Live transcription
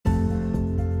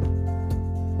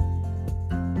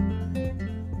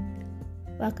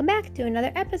Welcome back to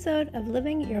another episode of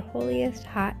Living Your Holiest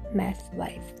Hot Mess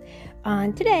Life.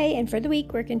 On today and for the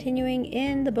week, we're continuing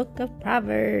in the book of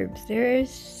Proverbs. There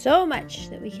is so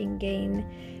much that we can gain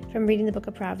from reading the book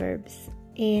of Proverbs,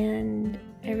 and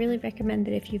I really recommend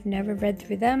that if you've never read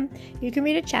through them, you can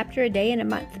read a chapter a day in a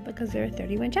month because there are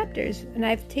 31 chapters. And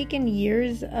I've taken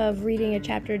years of reading a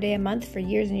chapter a day a month for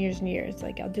years and years and years.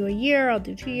 Like I'll do a year, I'll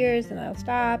do 2 years, then I'll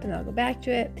stop and I'll go back to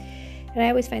it. And I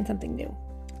always find something new.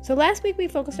 So last week we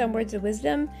focused on words of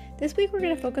wisdom. This week we're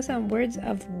going to focus on words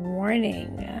of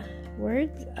warning.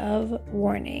 Words of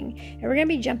warning. And we're going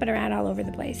to be jumping around all over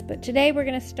the place. But today we're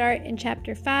going to start in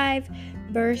chapter 5,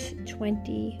 verse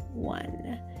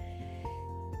 21.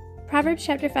 Proverbs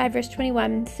chapter 5, verse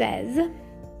 21 says,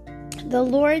 "The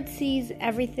Lord sees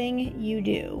everything you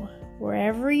do.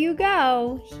 Wherever you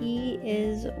go, He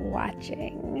is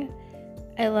watching."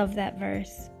 I love that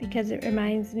verse because it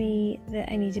reminds me that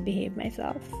I need to behave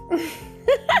myself.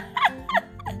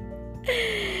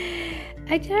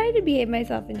 I try to behave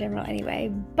myself in general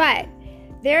anyway, but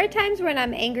there are times when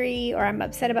I'm angry or I'm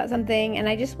upset about something and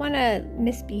I just want to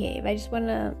misbehave. I just want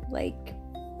to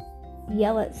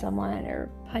yell at someone or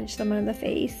punch someone in the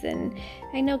face, and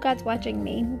I know God's watching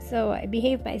me, so I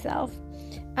behave myself.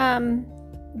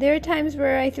 There are times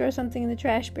where I throw something in the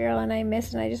trash barrel and I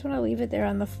miss and I just want to leave it there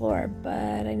on the floor,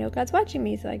 but I know God's watching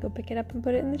me, so I go pick it up and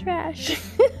put it in the trash.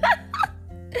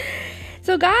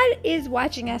 So God is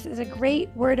watching us is a great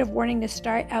word of warning to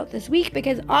start out this week,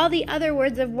 because all the other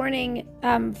words of warning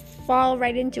fall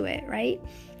right into it, right?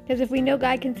 Because if we know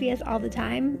God can see us all the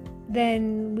time,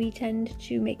 then we tend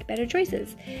to make better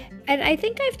choices. And I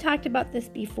think I've talked about this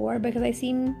before because I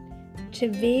seem to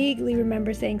vaguely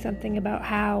remember saying something about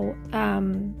how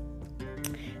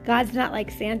God's not like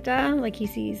Santa, like he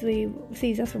sees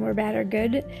us when we're bad or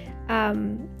good.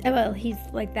 Well, he's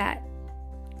like that.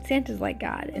 Santa's like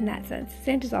God in that sense.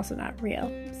 Santa's also not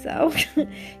real, so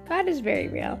God is very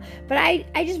real. But I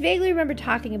just vaguely remember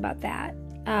talking about that.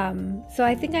 So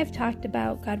I think I've talked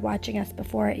about God watching us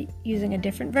before using a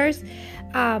different verse.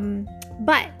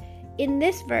 But in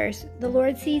this verse, the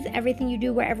Lord sees everything you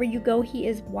do. Wherever you go, He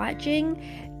is watching.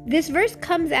 This verse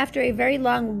comes after a very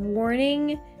long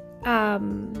warning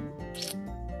to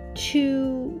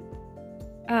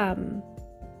a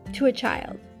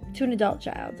child, to an adult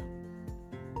child,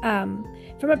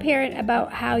 from a parent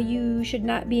about how you should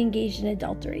not be engaged in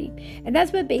adultery. And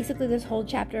that's what basically this whole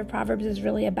chapter of Proverbs is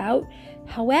really about.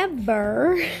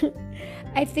 However,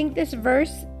 I think this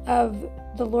verse of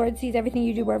the Lord sees everything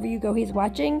you do, wherever you go, He's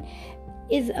watching,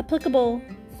 is applicable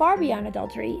far beyond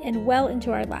adultery and well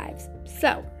into our lives.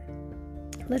 So,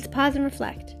 let's pause and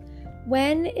reflect.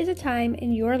 When is a time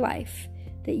in your life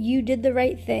that you did the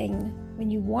right thing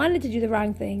when you wanted to do the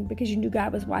wrong thing because you knew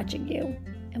God was watching you?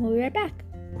 And we'll be right back.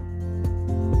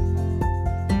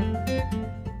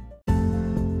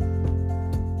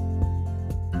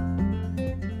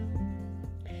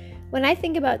 When I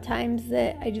think about times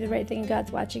that I do the right thing and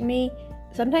God's watching me,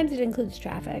 sometimes it includes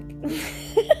traffic.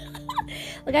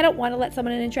 Like I don't want to let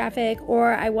someone in traffic,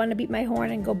 or I want to beat my horn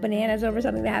and go bananas over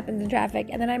something that happens in traffic.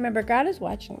 And then I remember God is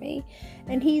watching me,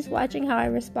 and He's watching how I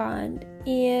respond,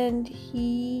 and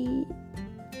He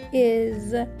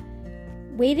is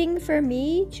waiting for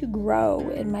me to grow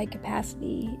in my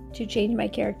capacity to change my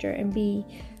character and be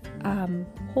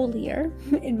holier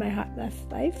in my hot mess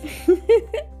life.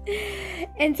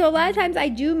 And so a lot of times I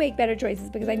do make better choices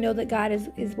because I know that God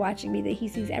is watching me, that He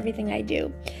sees everything I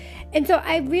do. And so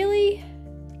I really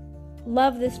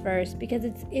love this verse because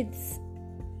it's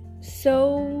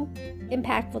so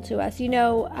impactful to us. You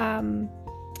know,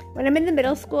 when I'm in the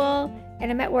middle school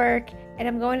and I'm at work and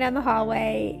I'm going down the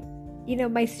hallway, you know,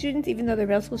 my students, even though they're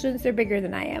middle school students, they're bigger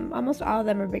than I am. Almost all of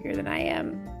them are bigger than I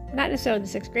am. Not necessarily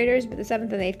the 6th graders, but the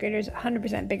 7th and 8th graders,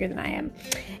 100% bigger than I am.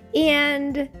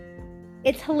 And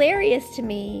it's hilarious to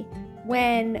me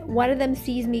when one of them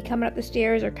sees me coming up the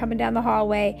stairs or coming down the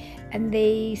hallway and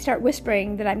they start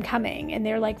whispering that I'm coming, and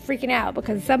they're like freaking out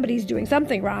because somebody's doing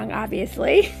something wrong,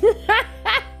 obviously.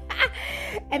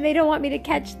 And they don't want me to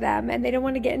catch them, and they don't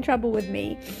want to get in trouble with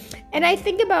me. And I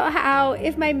think about how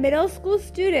if my middle school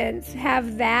students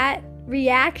have that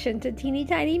reaction to teeny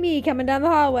tiny me coming down the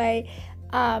hallway,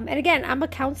 and again, I'm a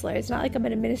counselor. It's not like I'm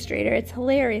an administrator. It's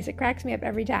hilarious. It cracks me up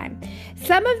every time.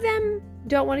 Some of them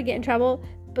don't want to get in trouble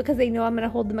because they know I'm going to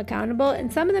hold them accountable,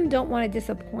 and some of them don't want to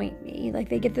disappoint me. Like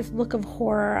they get this look of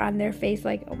horror on their face,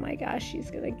 like, oh my gosh,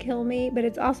 she's going to kill me. But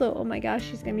it's also, oh my gosh,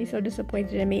 she's going to be so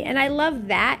disappointed in me. And I love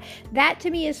that. That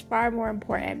to me is far more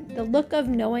important. The look of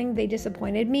knowing they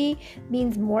disappointed me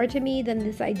means more to me than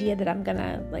this idea that I'm going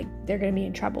to, like, they're going to be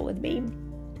in trouble with me.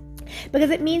 because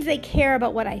it means they care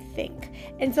about what I think.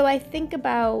 And so I think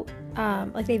about,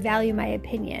 like, they value my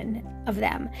opinion of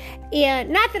them. And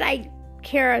not that I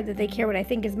care that they care what I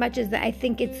think as much as that I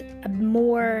think it's a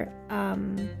more,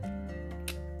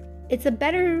 it's a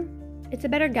better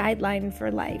guideline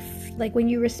for life. Like, when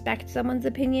you respect someone's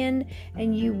opinion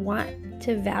and you want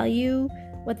to value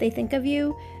what they think of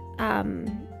you,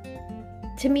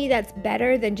 to me, that's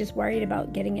better than just worried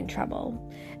about getting in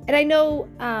trouble. And I know,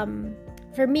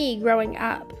 for me, growing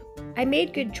up, I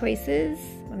made good choices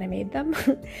when I made them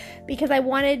because I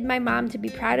wanted my mom to be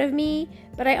proud of me,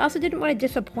 but I also didn't want to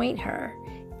disappoint her.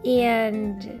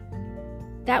 And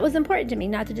that was important to me,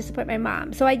 not to disappoint my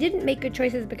mom. So I didn't make good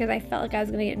choices because I felt like I was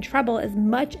going to get in trouble as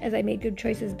much as I made good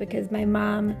choices because my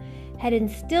mom had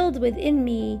instilled within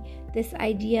me this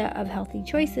idea of healthy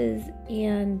choices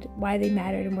and why they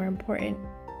mattered and were important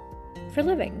for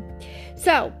living.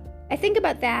 So I think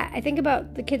about that. I think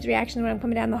about the kids' reaction when I'm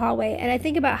coming down the hallway, and I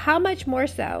think about how much more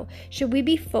so should we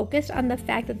be focused on the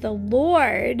fact that the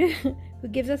Lord, who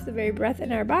gives us the very breath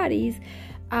in our bodies,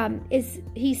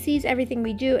 he sees everything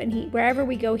we do, and wherever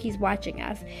we go, he's watching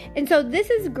us. And so this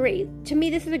is great. To me,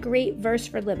 this is a great verse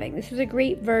for living. This is a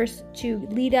great verse to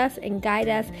lead us and guide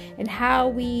us in how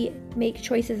we make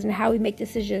choices and how we make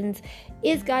decisions.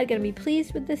 Is God going to be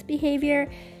pleased with this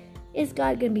behavior? Is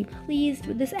God going to be pleased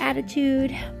with this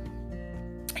attitude?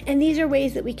 And these are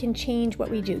ways that we can change what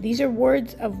we do. These are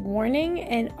words of warning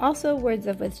and also words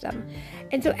of wisdom.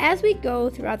 And so as we go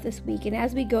throughout this week and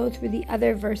as we go through the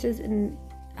other verses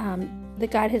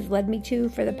that God has led me to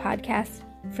for the podcast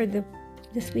for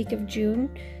this week of June.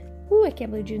 Ooh, I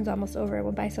can't believe June's almost over. It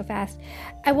went by so fast.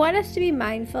 I want us to be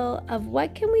mindful of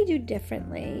what can we do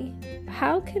differently?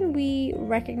 How can we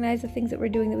recognize the things that we're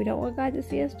doing that we don't want God to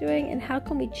see us doing? And how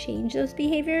can we change those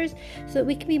behaviors so that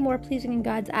we can be more pleasing in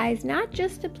God's eyes, not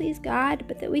just to please God,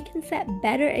 but that we can set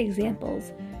better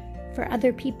examples for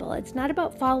other people. It's not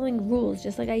about following rules,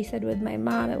 just like I said with my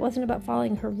mom. It wasn't about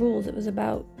following her rules. It was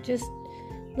about just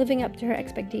living up to her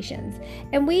expectations.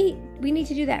 And we need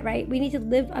to do that, right? We need to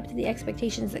live up to the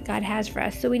expectations that God has for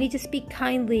us. So we need to speak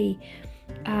kindly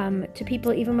to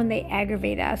people even when they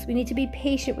aggravate us. We need to be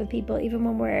patient with people even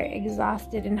when we're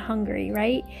exhausted and hungry,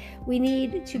 right? We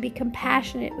need to be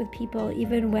compassionate with people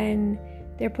even when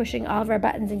they're pushing all of our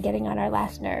buttons and getting on our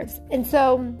last nerves. And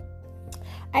so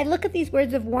I look at these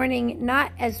words of warning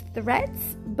not as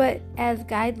threats, but as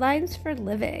guidelines for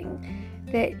living.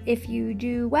 That if you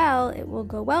do well, it will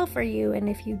go well for you, and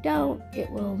if you don't,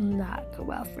 it will not go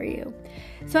well for you.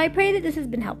 So I pray that this has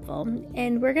been helpful,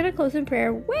 and we're going to close in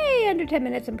prayer way under 10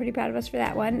 minutes. I'm pretty proud of us for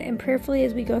that one, and prayerfully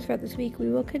as we go throughout this week, we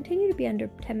will continue to be under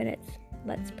 10 minutes.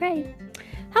 Let's pray.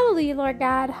 Hallelujah, Lord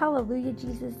God. Hallelujah,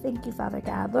 Jesus. Thank you, Father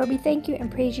God. Lord, we thank you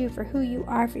and praise you for who you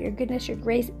are, for your goodness, your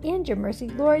grace, and your mercy.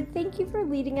 Lord, thank you for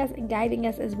leading us and guiding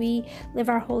us as we live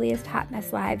our holiest hot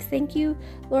mess lives. Thank you,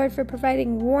 Lord, for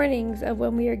providing warnings of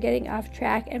when we are getting off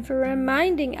track and for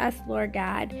reminding us, Lord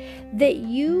God, that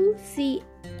you see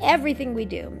everything we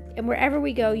do, and wherever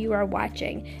we go, you are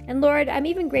watching. And Lord, I'm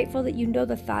even grateful that you know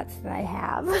the thoughts that I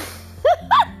have.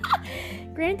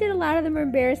 Granted, a lot of them are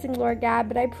embarrassing, Lord God,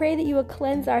 but I pray that you will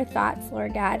cleanse our thoughts,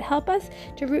 Lord God. Help us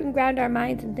to root and ground our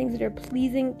minds in things that are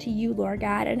pleasing to you, Lord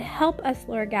God, and help us,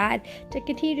 Lord God, to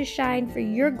continue to shine for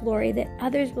your glory, that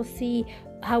others will see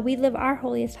how we live our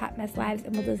holiest hot mess lives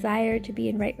and will desire to be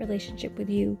in right relationship with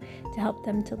you to help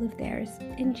them to live theirs.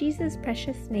 In Jesus'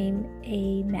 precious name,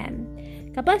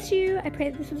 amen. God bless you. I pray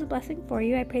that this was a blessing for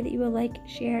you. I pray that you will like,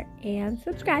 share, and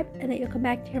subscribe, and that you'll come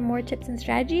back to hear more tips and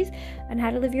strategies on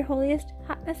how to live your holiest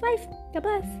hot mess life. God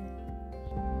bless.